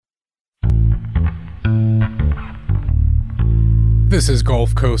This is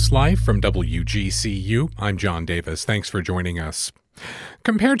Gulf Coast Life from WGCU. I'm John Davis. Thanks for joining us.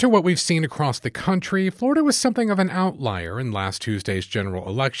 Compared to what we've seen across the country, Florida was something of an outlier in last Tuesday's general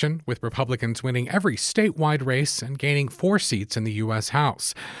election, with Republicans winning every statewide race and gaining 4 seats in the U.S.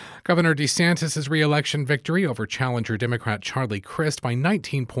 House. Governor DeSantis' re-election victory over challenger Democrat Charlie Crist by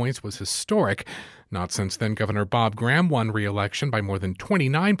 19 points was historic. Not since then, Governor Bob Graham won re-election by more than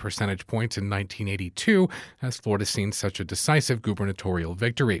 29 percentage points in 1982, has Florida seen such a decisive gubernatorial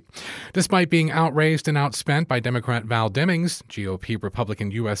victory. Despite being outraised and outspent by Democrat Val Demings, GOP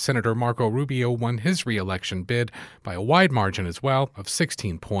Republican U.S. Senator Marco Rubio won his re-election bid by a wide margin as well, of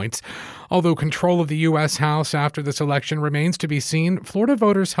 16 points. Although control of the U.S. House after this election remains to be seen, Florida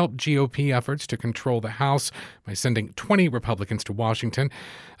voters helped GOP efforts to control the House by sending 20 Republicans to Washington,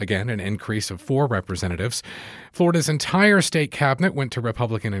 again an increase of 4 representatives. Florida's entire state cabinet went to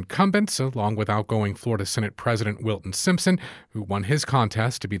Republican incumbents, along with outgoing Florida Senate President Wilton Simpson, who won his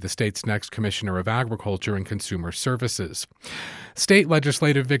contest to be the state's next Commissioner of Agriculture and Consumer Services. State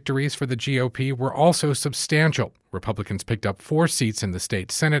legislative victories for the GOP were also substantial. Republicans picked up 4 seats in the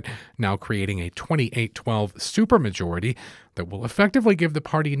state Senate, now creating a 28-12 supermajority that will effectively give the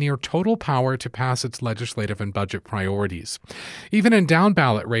party near total power to pass its legislative and budget priorities. Even in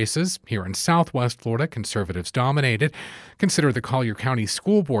down-ballot races, here in southwest Florida, conservatives dominated. Consider the Collier County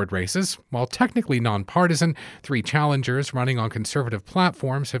School Board races. While technically nonpartisan, 3 challengers running on conservative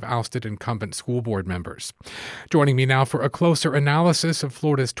platforms have ousted incumbent school board members. Joining me now for a closer analysis of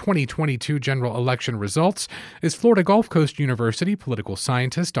Florida's 2022 general election results is Florida Gulf Coast University political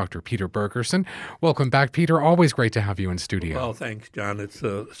scientist Dr. Peter Bergerson. Welcome back, Peter. Always great to have you in studio. Well, thanks, John. It's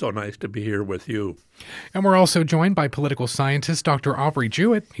so nice to be here with you. And we're also joined by political scientist Dr. Aubrey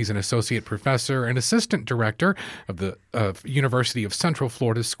Jewett. He's an associate professor and assistant director of the University of Central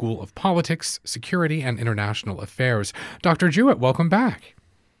Florida School of Politics, Security, and International Affairs. Dr. Jewett, welcome back.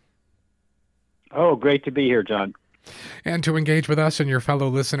 Oh, great to be here, John. And to engage with us and your fellow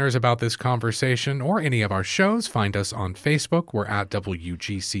listeners about this conversation or any of our shows, find us on Facebook. We're at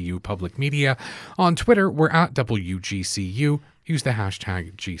WGCU Public Media. On Twitter, we're at WGCU. Use the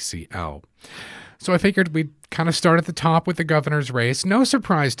hashtag GCL. So I figured we'd kind of start at the top with the governor's race. No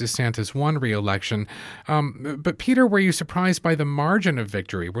surprise DeSantis won re-election. But Peter, were you surprised by the margin of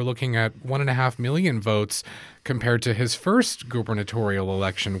victory? We're looking at 1.5 million votes compared to his first gubernatorial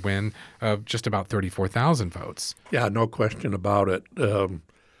election win of just about 34,000 votes. Yeah, no question about it.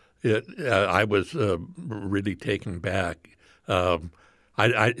 I was really taken back.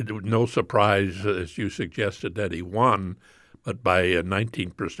 No surprise, as you suggested, that he won, but by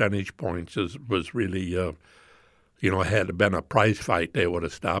 19 percentage points was really, had it been a prize fight, they would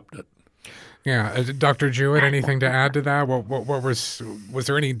have stopped it. Yeah. Dr. Jewett, anything to add to that? What was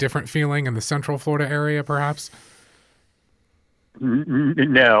there any different feeling in the Central Florida area, perhaps?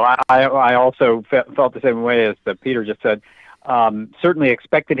 No, I also felt the same way as Peter just said. Certainly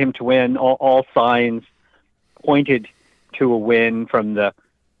expected him to win. All signs pointed to a win from the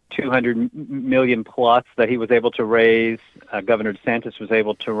 200 million plus that he was able to raise. Governor DeSantis was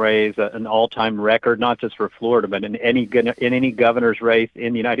able to raise an all-time record, not just for Florida, but in any governor's race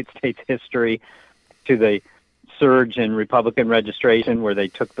in the United States history, to the surge in Republican registration where they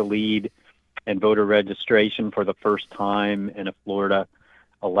took the lead in voter registration for the first time in a Florida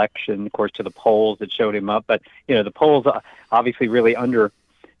election. Of course, to the polls that showed him up. But, the polls obviously really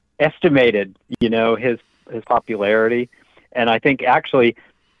underestimated, his popularity. And I think actually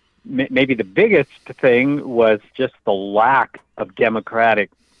maybe the biggest thing was just the lack of Democratic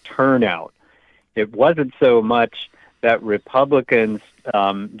turnout. It wasn't so much that Republicans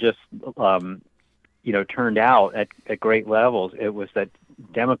turned out at great levels. It was that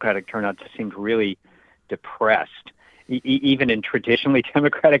Democratic turnout just seemed really depressed. Even in traditionally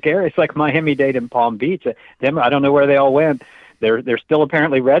Democratic areas like Miami-Dade and Palm Beach, I don't know where they all went. They're still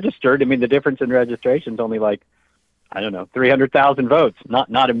apparently registered. I mean, the difference in registration is only 300,000 votes,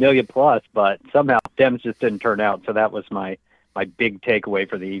 not a million plus, but somehow Dems just didn't turn out. So that was my big takeaway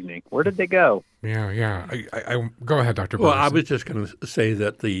for the evening. Where did they go? Yeah. I go ahead, Dr. Well, Bergerson. I was just going to say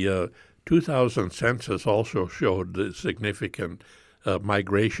that the 2000 census also showed the significant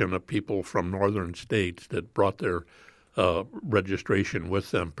migration of people from northern states that brought their registration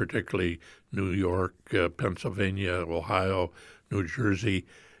with them, particularly New York, Pennsylvania, Ohio, New Jersey.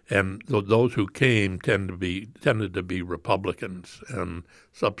 And those who came tended to be Republicans, and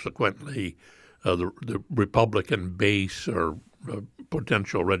subsequently the Republican base or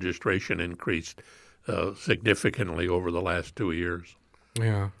potential registration increased significantly over the last 2 years.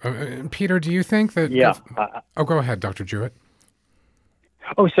 Yeah. Peter, do you think that... Yeah. Go ahead, Dr. Jewett.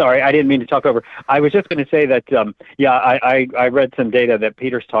 Oh, sorry, I didn't mean to talk over. I was just going to say that, I read some data that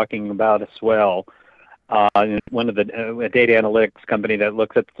Peter's talking about as well. One of the data analytics company that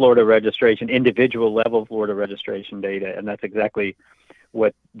looks at Florida registration, individual level Florida registration data, and that's exactly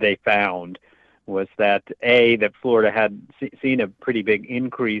what they found, was that that Florida had seen a pretty big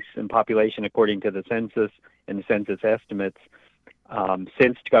increase in population according to the census and the census estimates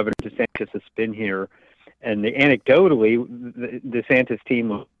since Governor DeSantis has been here. And anecdotally, the DeSantis team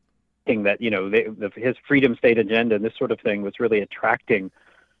was thinking that, his Freedom State agenda and this sort of thing was really attracting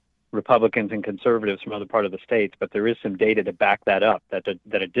Republicans and conservatives from other part of the states. But there is some data to back that up, that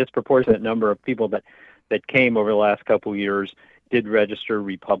a disproportionate number of people that came over the last couple of years did register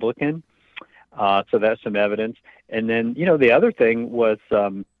Republican. So that's some evidence. And then, the other thing was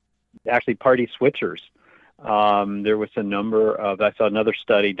actually party switchers. There was a number of, I saw another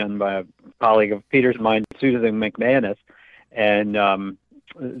study done by a colleague of Peter's mine, Susan McManus, and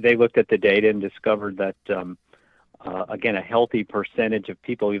they looked at the data and discovered that, again, a healthy percentage of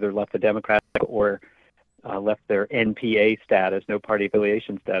people either left the Democratic or left their NPA status, no party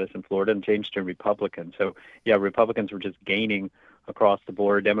affiliation status in Florida, and changed to Republican. So, Republicans were just gaining across the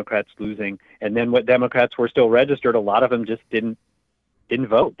board, Democrats losing. And then what Democrats were still registered, a lot of them just didn't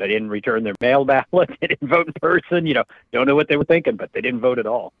vote. They didn't return their mail ballot. They didn't vote in person. Don't know what they were thinking, but they didn't vote at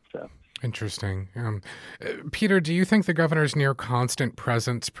all. So interesting. Peter, do you think the governor's near constant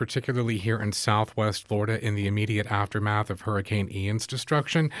presence, particularly here in Southwest Florida in the immediate aftermath of Hurricane Ian's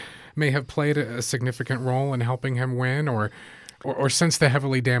destruction, may have played a significant role in helping him win? Or since the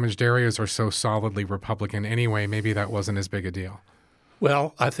heavily damaged areas are so solidly Republican anyway, maybe that wasn't as big a deal?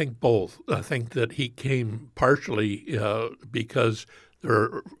 Well, I think both. I think that he came partially because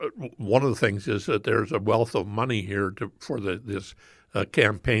one of the things is that there's a wealth of money here for this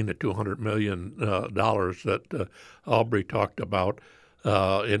campaign at $200 million that Aubrey talked about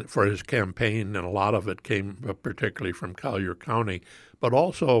for his campaign, and a lot of it came particularly from Collier County, but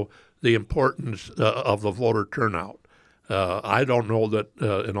also the importance of the voter turnout. I don't know that,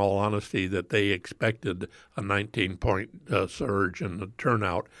 in all honesty, that they expected a 19-point surge in the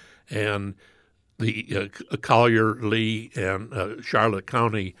turnout, and the Collier, Lee, and Charlotte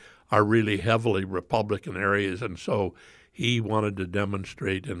County are really heavily Republican areas, and so he wanted to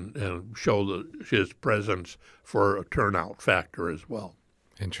demonstrate and show his presence for a turnout factor as well.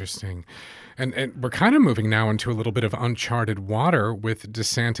 Interesting. And we're kind of moving now into a little bit of uncharted water with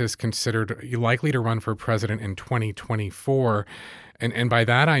DeSantis considered likely to run for president in 2024. And by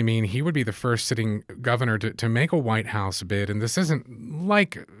that, I mean he would be the first sitting governor to make a White House bid. And this isn't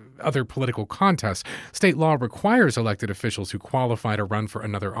like other political contests. State law requires elected officials who qualify to run for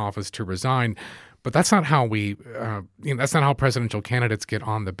another office to resign. But that's not how that's not how presidential candidates get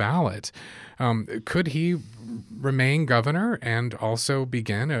on the ballot. Could he remain governor and also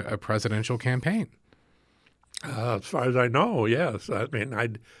begin a presidential campaign? As far as I know, yes. I mean,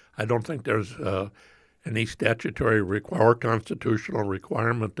 I don't think there's any statutory or constitutional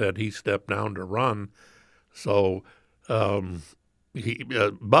requirement that he step down to run. So, but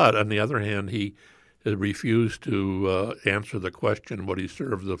on the other hand, he refused to answer the question would he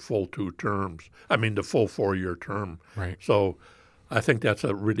serve the full the full 4-year term. Right. So I think that's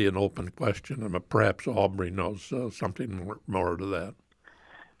really an open question, and perhaps Aubrey knows something more to that.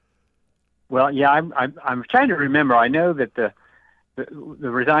 Well, yeah, I'm trying to remember. I know that the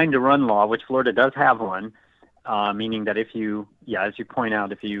resign to run law, which Florida does have one, meaning that if you, as you point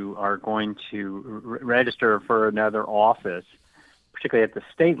out, if you are going to register for another office, particularly at the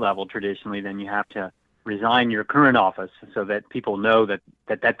state level traditionally, then you have to resign your current office so that people know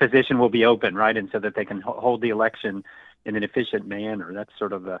that position will be open, right? And so that they can hold the election in an efficient manner. That's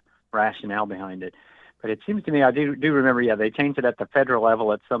sort of the rationale behind it. But it seems to me, I do remember, they changed it at the federal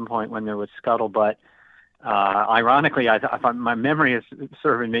level at some point when there was scuttlebutt. Ironically, I my memory is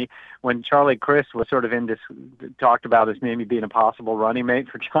serving me when Charlie Crist was sort of talked about as maybe being a possible running mate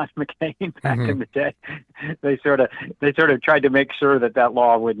for John McCain back in the day. They sort of tried to make sure that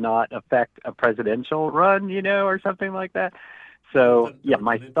law would not affect a presidential run, or something like that. So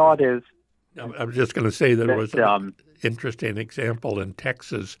my thought is. I was just going to say there was an interesting example in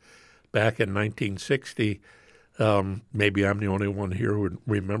Texas back in 1960. Maybe I'm the only one here who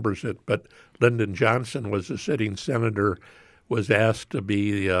remembers it, but Lyndon Johnson was a sitting senator, was asked to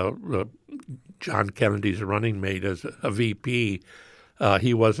be John Kennedy's running mate as a VP.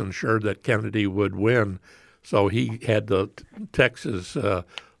 He wasn't sure that Kennedy would win, so he had the Texas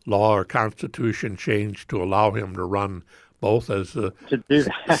law or constitution changed to allow him to run both as a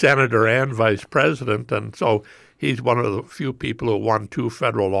senator and vice president, and so he's one of the few people who won 2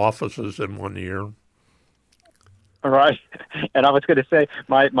 federal offices in 1 year. All right. And I was going to say,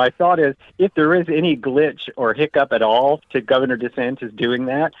 my thought is, if there is any glitch or hiccup at all to Governor DeSantis doing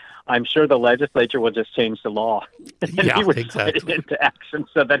that, I'm sure the legislature will just change the law. And he would put it into action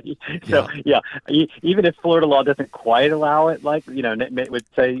so that even if Florida law doesn't quite allow it, like, it would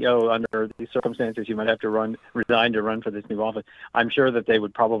say, under these circumstances, you might have to resign to run for this new office. I'm sure that they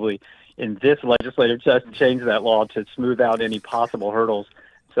would probably, in this legislative session, change that law to smooth out any possible hurdles,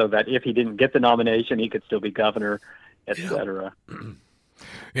 so that if he didn't get the nomination, he could still be governor, et cetera.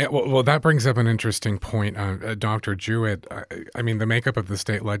 Yeah, well, that brings up an interesting point, Dr. Jewett. I mean, the makeup of the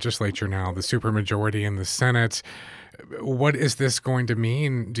state legislature now, the supermajority in the Senate, what is this going to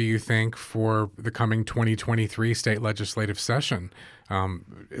mean, do you think, for the coming 2023 state legislative session?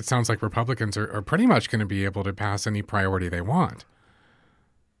 It sounds like Republicans are pretty much going to be able to pass any priority they want.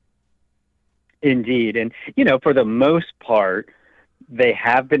 Indeed. And, for the most part, they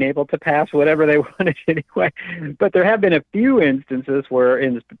have been able to pass whatever they wanted anyway. But there have been a few instances where,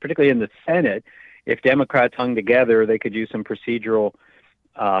 particularly in the Senate, if Democrats hung together, they could use some procedural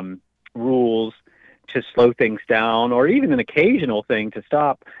rules to slow things down, or even an occasional thing to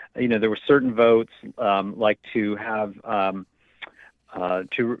stop. There were certain votes, like to have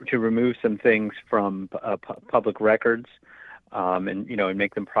to remove some things from public records. And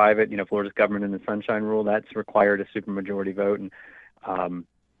make them private. Florida's government in the Sunshine Rule, that's required a supermajority vote. And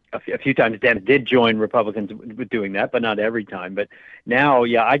a few times Dan did join Republicans with doing that, but not every time. But now,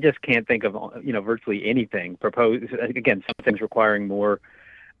 I just can't think of virtually anything proposed. Again, some things requiring more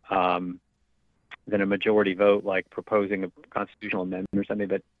than a majority vote, like proposing a constitutional amendment or something.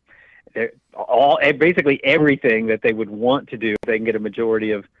 But basically everything that they would want to do, if they can get a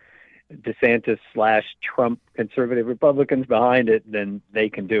majority of DeSantis/Trump conservative Republicans behind it, then they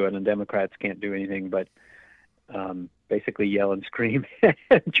can do it, and Democrats can't do anything but basically yell and scream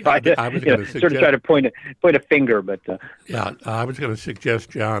and try to point a finger. But I was going to suggest,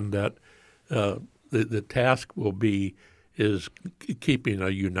 John, that the task is keeping a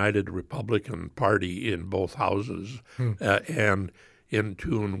united Republican Party in both houses and in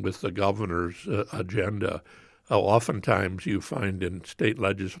tune with the governor's agenda. Oftentimes you find in state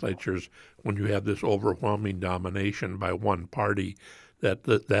legislatures, when you have this overwhelming domination by one party,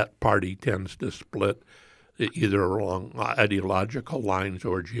 that party tends to split either along ideological lines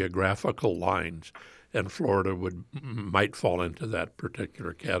or geographical lines, and Florida might fall into that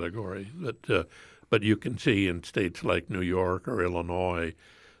particular category. But you can see in states like New York or Illinois,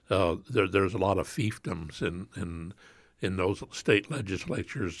 there's a lot of fiefdoms in those state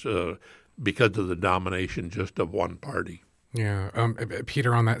legislatures because of the domination just of one party. Yeah.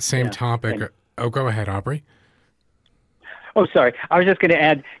 Peter, on that same topic. Go ahead, Aubrey. Oh, sorry. I was just going to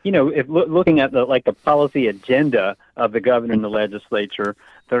add, if looking at the policy agenda of the governor and the legislature,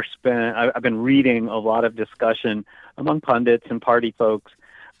 I've been reading a lot of discussion among pundits and party folks,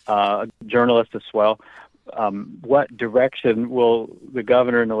 journalists as well. What direction will the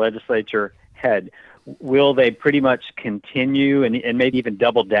governor and the legislature head? Will they pretty much continue and maybe even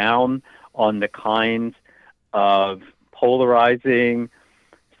double down on the kinds of polarizing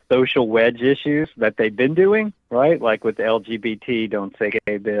social wedge issues that they've been doing, right? Like with the LGBT Don't Say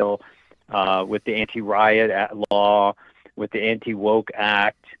Gay bill, with the anti-riot law, with the anti-woke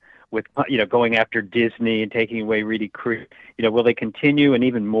act, with going after Disney and taking away Reedy Creek. Will they continue and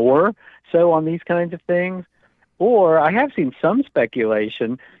even more so on these kinds of things? Or I have seen some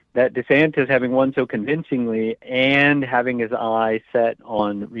speculation that DeSantis, having won so convincingly and having his eye set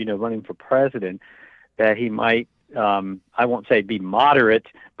on running for president, that he might I won't say be moderate,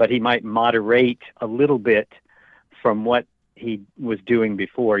 but he might moderate a little bit from what he was doing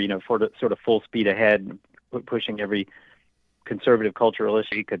before, for sort of full speed ahead, pushing every conservative cultural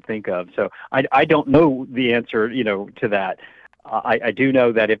issue he could think of. So I don't know the answer, to that. I do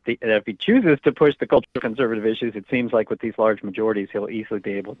know that if he chooses to push the cultural conservative issues, it seems like with these large majorities, he'll easily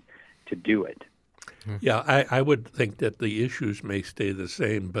be able to do it. Yeah, I would think that the issues may stay the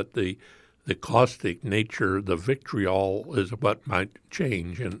same, but the caustic nature, the vitriol, is what might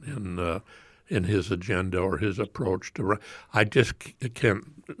change in his agenda or his approach to run. I just can't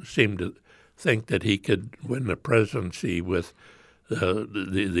seem to think that he could win the presidency with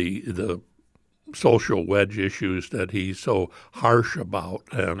the social wedge issues that he's so harsh about,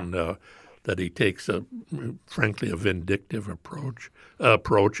 and that he takes frankly a vindictive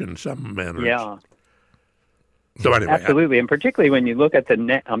approach in some manners. Yeah. So anyway, absolutely, and particularly when you look at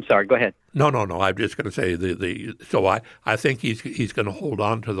I'm sorry. Go ahead. No. I'm just going to say So I think he's going to hold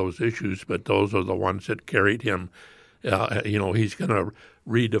on to those issues, but those are the ones that carried him. He's going to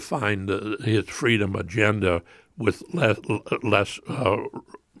redefine his freedom agenda with less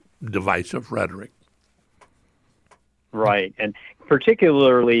divisive rhetoric. Right, and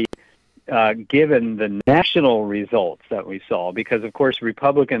particularly given the national results that we saw, because of course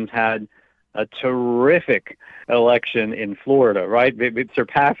Republicans had a terrific election in Florida, right?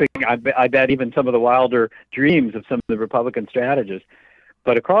 Surpassing, I bet, even some of the wilder dreams of some of the Republican strategists.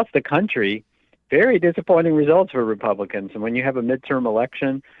 But across the country, very disappointing results for Republicans. And when you have a midterm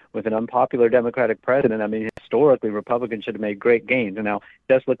election with an unpopular Democratic president, I mean, historically, Republicans should have made great gains. And now it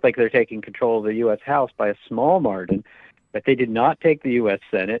does look like they're taking control of the U.S. House by a small margin, but they did not take the U.S.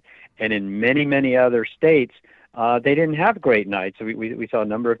 Senate. And in many, many other states, they didn't have great nights. We saw a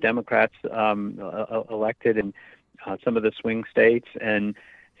number of Democrats elected in some of the swing states. And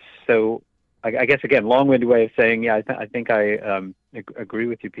so I guess, again, long-winded way of saying, yeah, I think I agree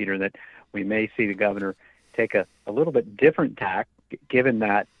with you, Peter, that we may see the governor take a little bit different tack, given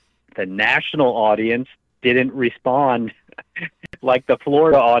that the national audience didn't respond like the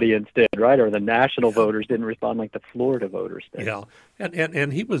Florida audience did, right? Or the national voters didn't respond like the Florida voters did. Yeah,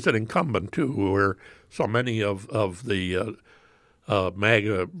 and he was an incumbent, too, where so many of the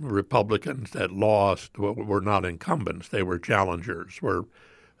MAGA Republicans that lost were not incumbents. They were challengers, where,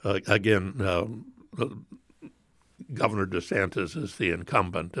 again, Governor DeSantis is the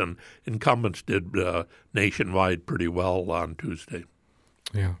incumbent, and incumbents did nationwide pretty well on Tuesday.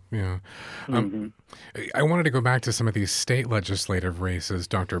 Yeah. I wanted to go back to some of these state legislative races,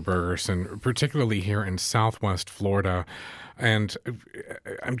 Dr. Bergerson, particularly here in Southwest Florida. And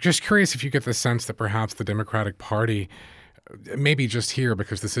I'm just curious if you get the sense that perhaps the Democratic Party, maybe just here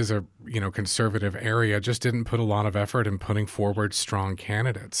because this is a conservative area, just didn't put a lot of effort in putting forward strong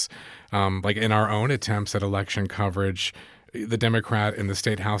candidates. Like in our own attempts at election coverage, the Democrat in the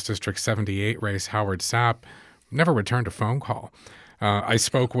State House District 78 race, Howard Sapp, never returned a phone call. I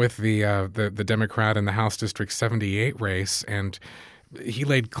spoke with the Democrat in the House District 78 race, and he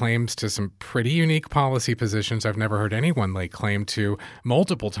laid claims to some pretty unique policy positions I've never heard anyone lay claim to.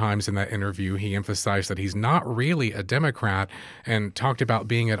 Multiple times in that interview, he emphasized that he's not really a Democrat and talked about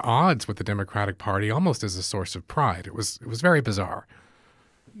being at odds with the Democratic Party almost as a source of pride. It was very bizarre.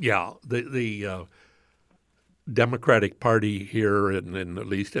 Yeah, the Democratic Party here, in at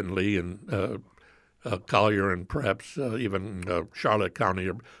least in Lee and Collier and perhaps even Charlotte County,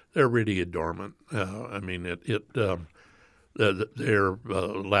 they're really dormant. I mean, their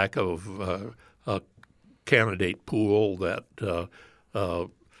lack of a candidate pool that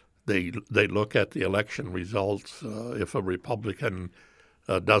they look at the election results. If a Republican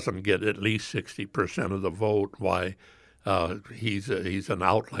doesn't get at least 60% of the vote, why he's an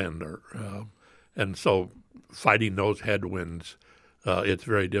outlander, and so fighting those headwinds, it's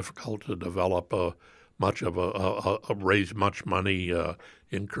very difficult to develop raise much money,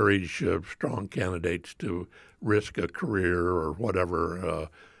 encourage strong candidates to risk a career or whatever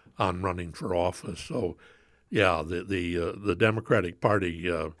on running for office. So, yeah, the Democratic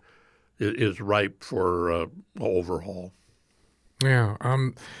Party is ripe for overhaul. Yeah.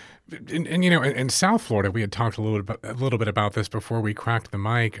 And in South Florida, we had talked a little bit about this before we cracked the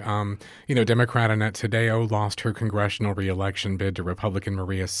mic. Democrat Annette Taddeo lost her congressional reelection bid to Republican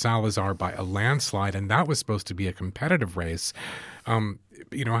Maria Salazar by a landslide, and that was supposed to be a competitive race.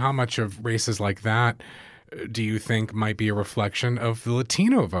 How much of races like that do you think might be a reflection of the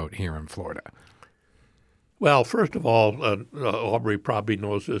Latino vote here in Florida? Well, first of all, Aubrey probably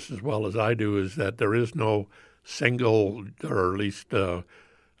knows this as well as I do, is that there is no single, or at least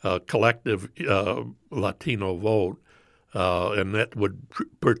collective Latino vote, and that would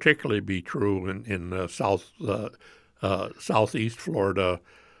particularly be true in southeast Florida,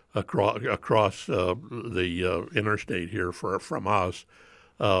 across the interstate here from us.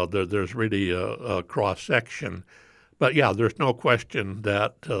 There's really a cross section, but yeah, there's no question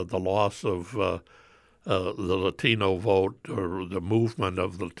that the loss of the Latino vote, or the movement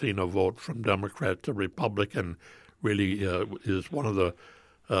of the Latino vote from Democrat to Republican, really is one of the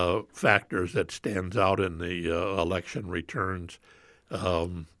factors that stands out in the election returns.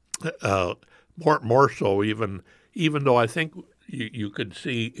 More so, even though I think you could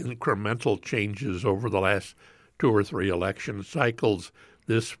see incremental changes over the last 2 or 3 election cycles.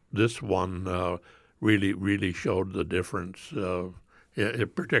 This one really showed the difference,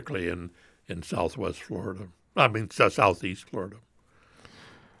 particularly in Southwest Florida. I mean, Southeast Florida.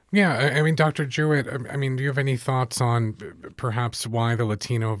 Yeah, I mean, Dr. Jewett, do you have any thoughts on perhaps why the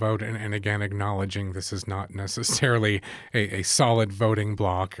Latino vote, and again, acknowledging this is not necessarily a solid voting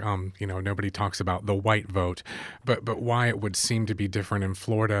bloc, nobody talks about the white vote, but why it would seem to be different in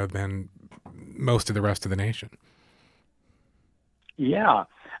Florida than most of the rest of the nation? Yeah.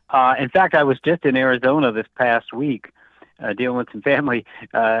 In fact, I was just in Arizona this past week dealing with some family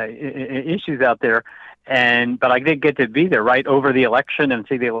issues out there. But I did get to be there right over the election and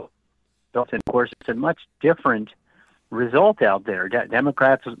see the results. And of course, it's a much different result out there.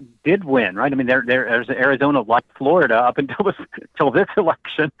 Democrats did win, right? I mean, there's Arizona like Florida up until this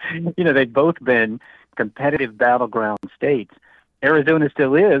election. They've both been competitive battleground states. Arizona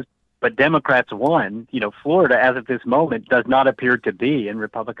still is, but Democrats won. Florida, as of this moment, does not appear to be, and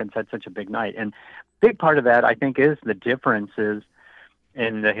Republicans had such a big night. And a big part of that, I think, is the differences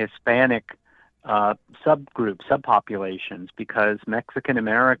in the Hispanic subpopulations, because Mexican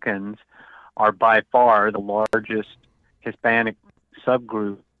Americans are by far the largest Hispanic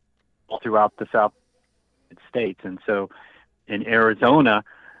subgroup all throughout the South States. And so in Arizona,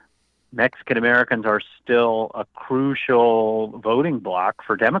 Mexican Americans are still a crucial voting bloc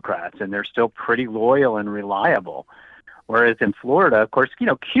for Democrats, and they're still pretty loyal and reliable. Whereas in Florida, of course,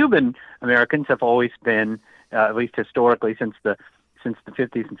 Cuban Americans have always been, at least historically since the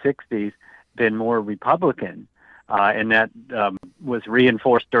 50s and 60s, been more Republican. And that was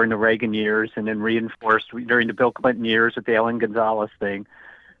reinforced during the Reagan years, and then reinforced during the Bill Clinton years with the Ellen Gonzalez thing.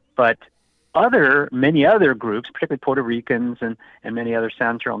 But many other groups, particularly Puerto Ricans and many other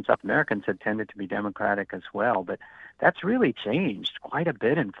Central and South Americans, have tended to be Democratic as well. But that's really changed quite a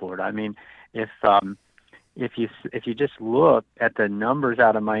bit in Florida. I mean, if you just look at the numbers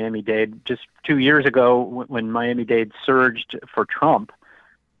out of Miami-Dade, just 2 years ago when Miami-Dade surged for Trump,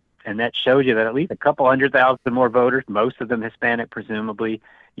 and that shows you that at least a couple 100,000 more voters, most of them Hispanic presumably,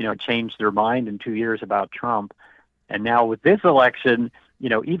 changed their mind in 2 years about Trump. And now with this election,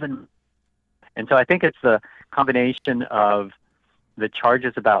 even, and so I think it's the combination of the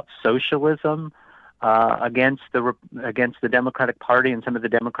charges about socialism against the Democratic Party and some of the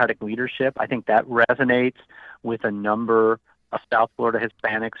Democratic leadership. I think that resonates with a number of South Florida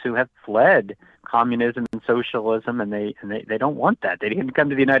Hispanics who have fled communism and socialism, and they don't want that. They didn't come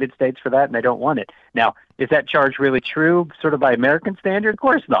to the United States for that, and they don't want it. Now, is that charge really true, sort of by American standard? Of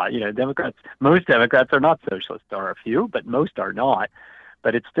course not. Most Democrats are not socialists. There are a few, but most are not.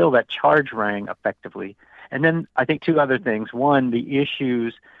 But it's still that charge rang effectively. And then I think two other things. One, the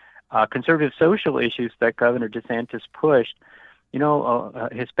issues, conservative social issues that Governor DeSantis pushed.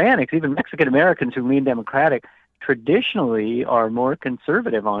 Hispanics, even Mexican Americans who lean Democratic, traditionally are more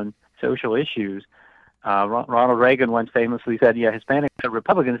conservative on social issues. Ronald Reagan once famously said, Hispanics are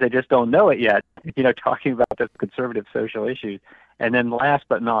Republicans, they just don't know it yet, talking about the conservative social issues. And then last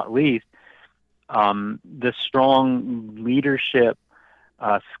but not least, the strong leadership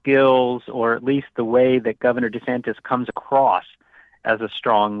skills, or at least the way that Governor DeSantis comes across as a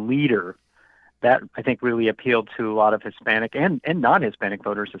strong leader, that I think really appealed to a lot of Hispanic and non-Hispanic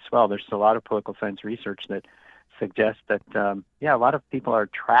voters as well. There's a lot of political science research that suggests that, a lot of people are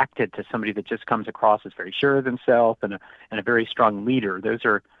attracted to somebody that just comes across as very sure of themselves and a very strong leader. Those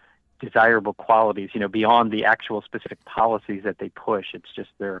are desirable qualities, beyond the actual specific policies that they push. It's just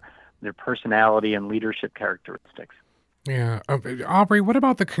their personality and leadership characteristics. Yeah. Aubrey, what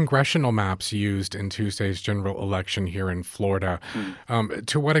about the congressional maps used in Tuesday's general election here in Florida?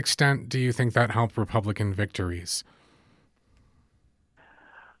 To what extent do you think that helped Republican victories?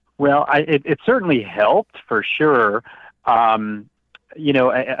 Well, it certainly helped for sure. From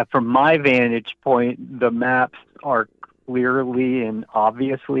my vantage point, the maps are clearly and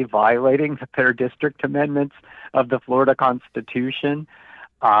obviously violating the Fair District Amendments of the Florida Constitution.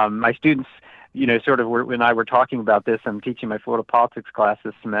 My students, when I were talking about this, I'm teaching my Florida politics class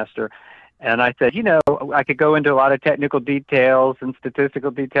this semester, and I said, I could go into a lot of technical details and statistical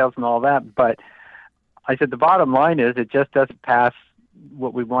details and all that, but I said the bottom line is it just doesn't pass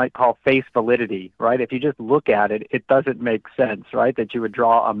what we might call face validity, right? If you just look at it, it doesn't make sense, right? That you would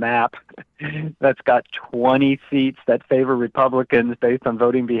draw a map that's got 20 seats that favor Republicans based on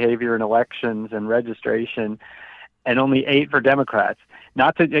voting behavior in elections and registration, and only 8 for Democrats.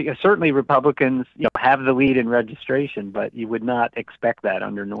 Certainly Republicans, have the lead in registration, but you would not expect that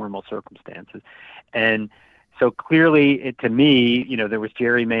under normal circumstances. And so clearly, to me, there was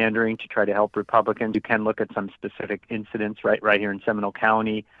gerrymandering to try to help Republicans. You can look at some specific incidents right here in Seminole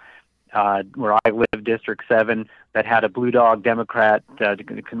County, where I live, District 7, that had a blue dog Democrat,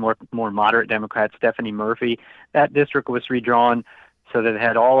 more moderate Democrat, Stephanie Murphy. That district was redrawn so that it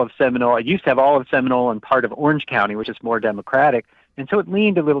had all of Seminole. It used to have all of Seminole and part of Orange County, which is more Democratic. And so it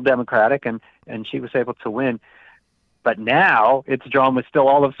leaned a little Democratic, and she was able to win. But now it's drawn with still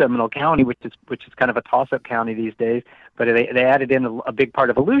all of Seminole County, which is kind of a toss-up county these days. But they added in a big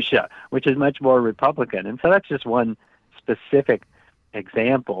part of Volusia, which is much more Republican. And so that's just one specific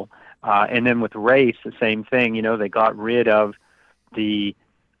example. And then with race, the same thing. They got rid of the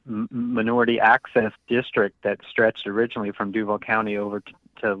minority access district that stretched originally from Duval County over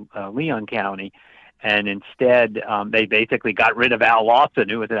to Leon County. And instead, they basically got rid of Al Lawson,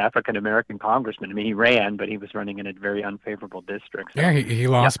 who was an African-American congressman. I mean, he ran, but he was running in a very unfavorable district. So, Yeah, he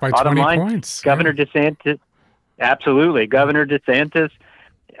lost by bottom 20 line, points. Governor DeSantis, absolutely. Governor DeSantis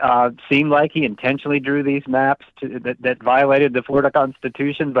seemed like he intentionally drew these maps that violated the Florida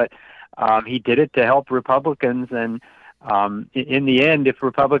Constitution, but he did it to help Republicans. And in the end, because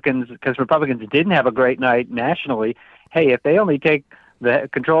Republicans didn't have a great night nationally, hey, if they only take the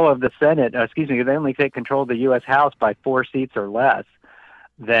control of the Senate, if they only take control of the U.S. House by 4 seats or less,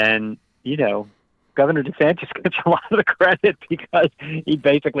 then, Governor DeSantis gets a lot of the credit because he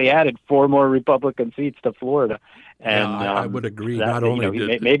basically added 4 more Republican seats to Florida. And I would agree. That, Not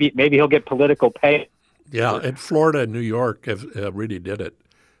only maybe he'll get political pay. Yeah, and Florida and New York really did it.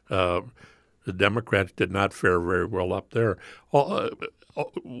 The Democrats did not fare very well up there.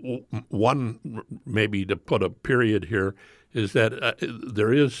 One, maybe to put a period here, is that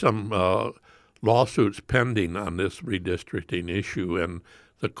there is some lawsuits pending on this redistricting issue, and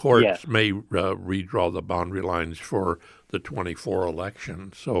the courts may redraw the boundary lines for the 24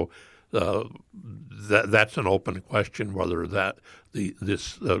 election. So that's an open question whether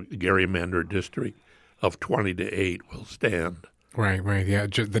this gerrymandered district of 20 to 8 will stand. Right. Yeah,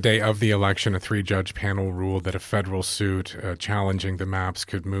 the day of the election, a 3-judge panel ruled that a federal suit challenging the maps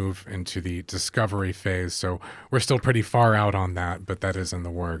could move into the discovery phase. So we're still pretty far out on that, but that is in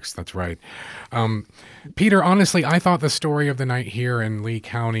the works. That's right. Peter, honestly, I thought the story of the night here in Lee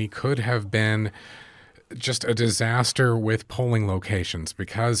County could have been just a disaster with polling locations.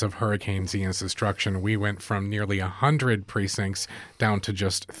 Because of Hurricane Ian's destruction, we went from nearly 100 precincts down to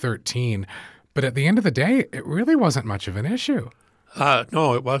just 13. But at the end of the day, it really wasn't much of an issue.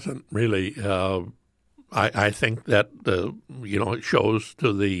 No, it wasn't really. I think that it shows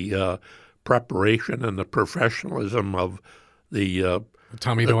to the preparation and the professionalism of the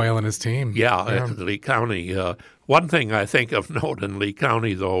Tommy Doyle and his team. Yeah. Lee County. One thing I think of note in Lee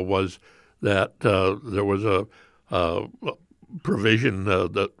County, though, was that there was a provision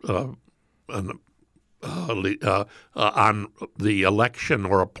on the election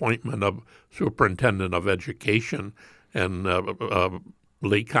or appointment of superintendent of education, and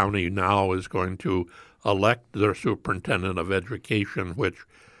Lee County now is going to elect their superintendent of education, which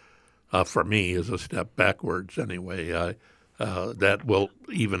for me is a step backwards anyway. That will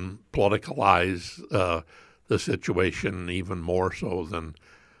even politicalize the situation even more so than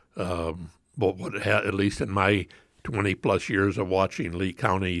at least in my 20-plus years of watching Lee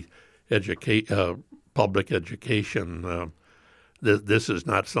County public education. This is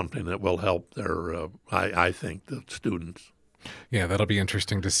not something that will help I think, the students. Yeah, that'll be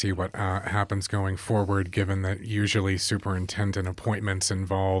interesting to see what happens going forward, given that usually superintendent appointments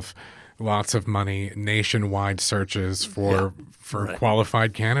involve lots of money, nationwide searches for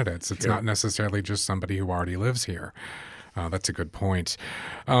qualified candidates. It's not necessarily just somebody who already lives here. That's a good point.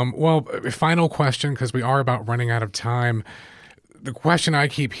 Well, final question, because we are about running out of time. The question I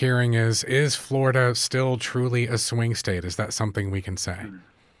keep hearing is Florida still truly a swing state? Is that something we can say?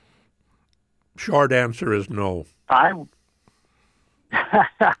 Short answer is no.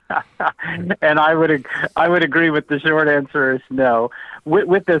 And I would agree with the short answer is no.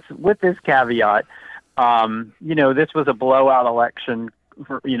 With this caveat, this was a blowout election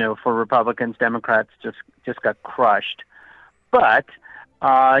for Republicans. Democrats just got crushed. But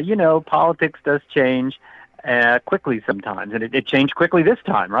politics does change quickly sometimes, and it changed quickly this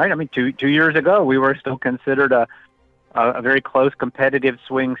time, right? I mean, two years ago, we were still considered a very close, competitive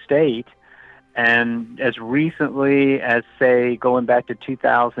swing state, and as recently as, say, going back to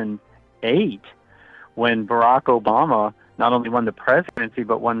 2008, when Barack Obama not only won the presidency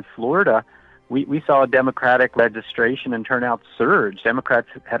but won Florida, we saw a Democratic registration and turnout surge. Democrats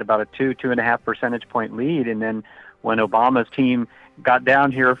had about a 2.5 percentage point lead, and then when Obama's team got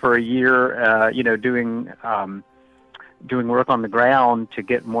down here for a year, doing work on the ground to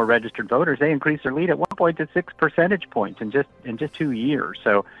get more registered voters, they increased their lead at one point to 6 percentage points in just 2 years.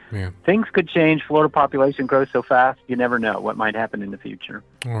 So things could change. Florida population grows so fast, you never know what might happen in the future.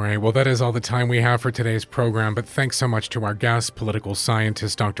 All right. Well, that is all the time we have for today's program, but thanks so much to our guests, political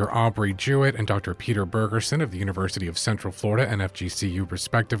scientists Dr. Aubrey Jewett and Dr. Peter Bergerson of the University of Central Florida and FGCU,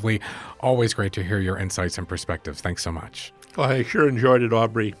 respectively. Always great to hear your insights and perspectives. Thanks so much. Well, I sure enjoyed it,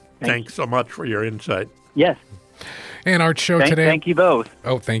 Aubrey. Thanks so much for your insight. Yes. And our show today... Thank you both.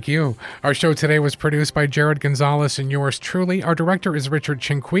 Oh, thank you. Our show today was produced by Jared Gonzalez and yours truly. Our director is Richard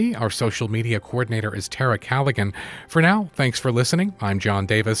Chinqui. Our social media coordinator is Tara Callaghan. For now, thanks for listening. I'm John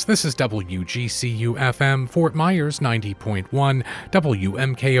Davis. This is WGCU-FM, Fort Myers 90.1,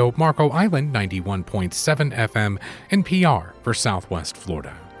 WMKO Marco Island 91.7 FM, and PR for Southwest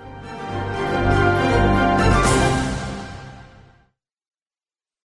Florida.